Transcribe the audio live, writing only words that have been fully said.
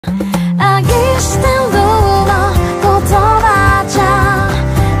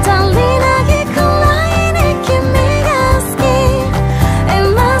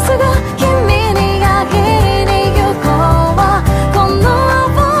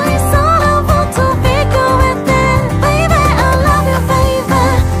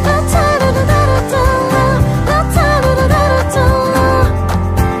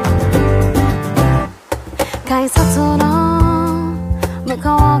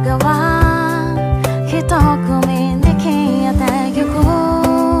がは一組に消えてゆく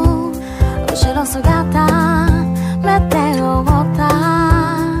後ろ姿目で追った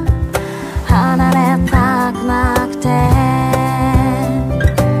離れたくなくて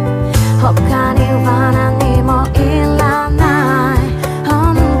他には何もいらない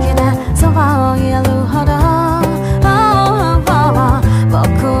本気でそう言えるほど僕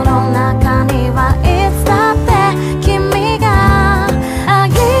の中にはいつだって君が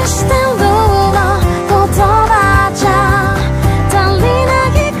愛してるの言葉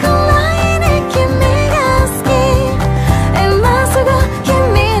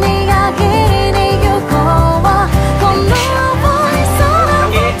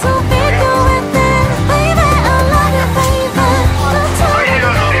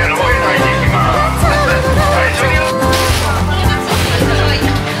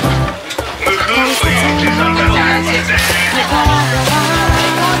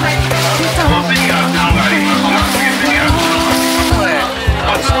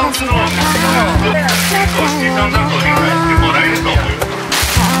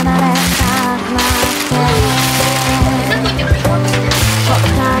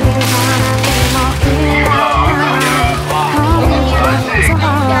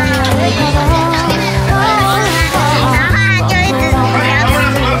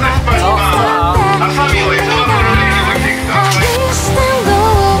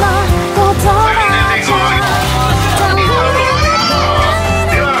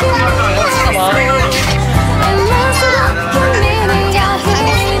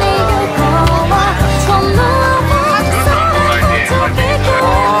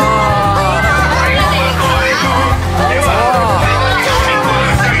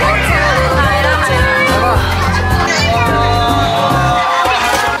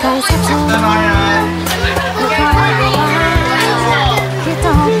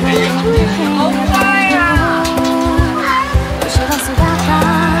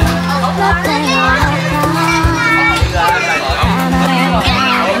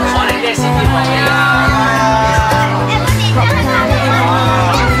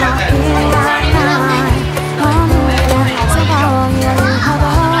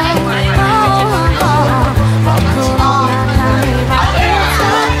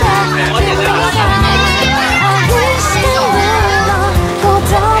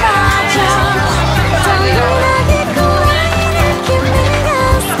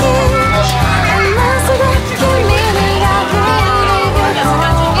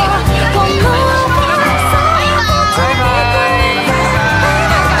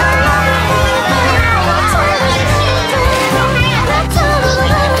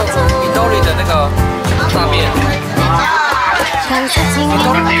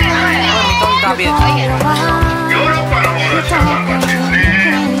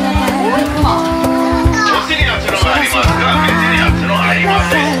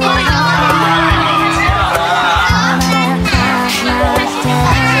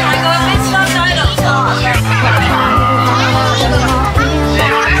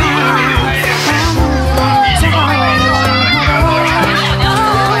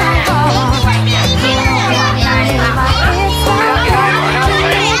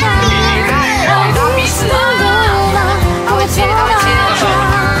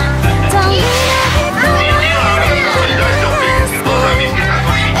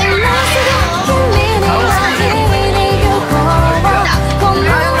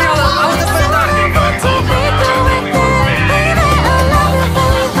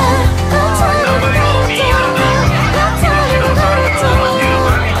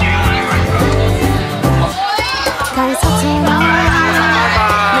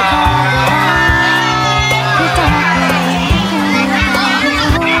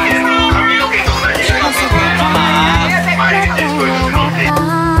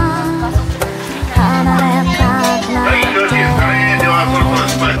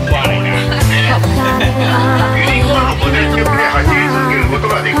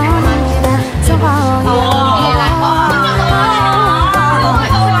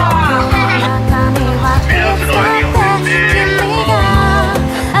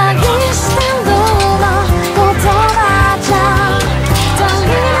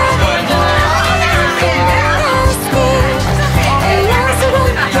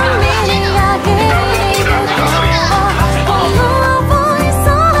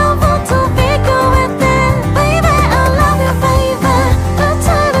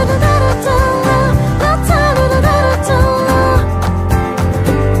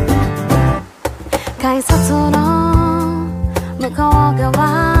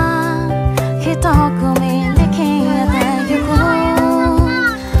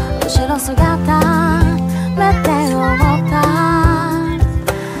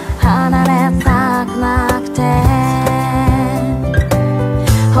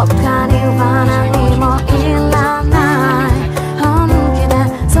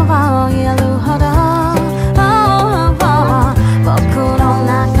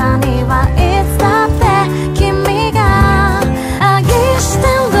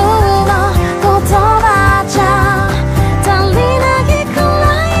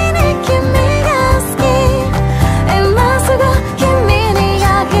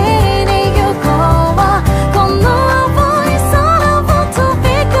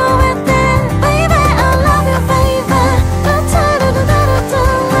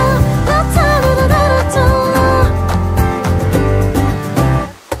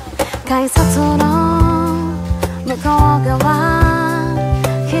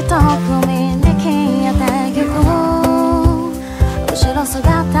姿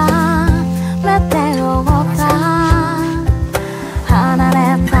目で追った離れ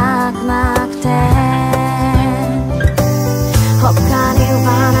たくなくて他には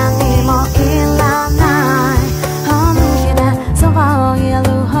何もいらない本気でそばを言える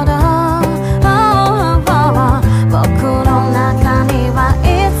ほど僕の中にはい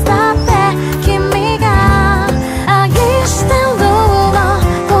つだって君が愛してるの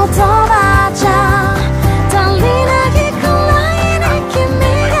言葉じゃ足りないくらいに君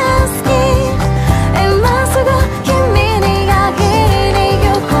が好き今すぐ君に会いに行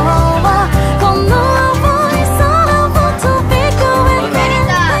こうこの青い空を飛び越えて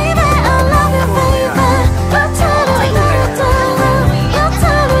Baby I love you baby やったるるるとやった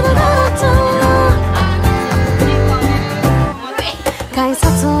るるると改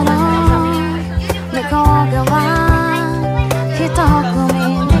札の向こう側一組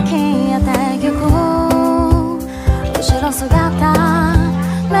に消えてゆく後ろ姿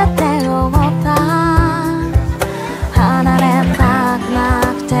目で追った離れたくな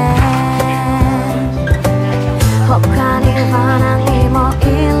くて他には何もい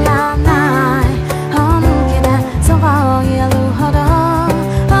らない本気でそばを言えるほど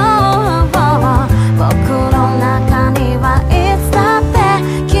僕の中にはいつだって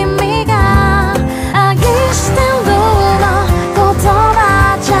君が愛してるの言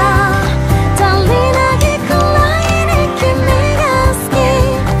葉じゃ足りないくらいに君が好き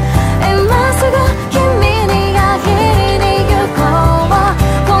今すぐ君に会いに行こう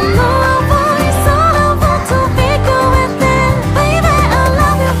この青い空を飛び越えて Baby I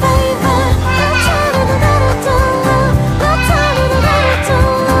love you baby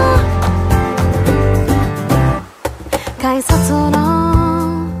改札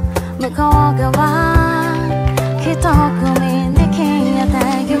の向こう側一組に消え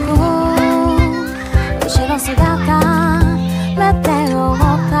てゆく後ろ姿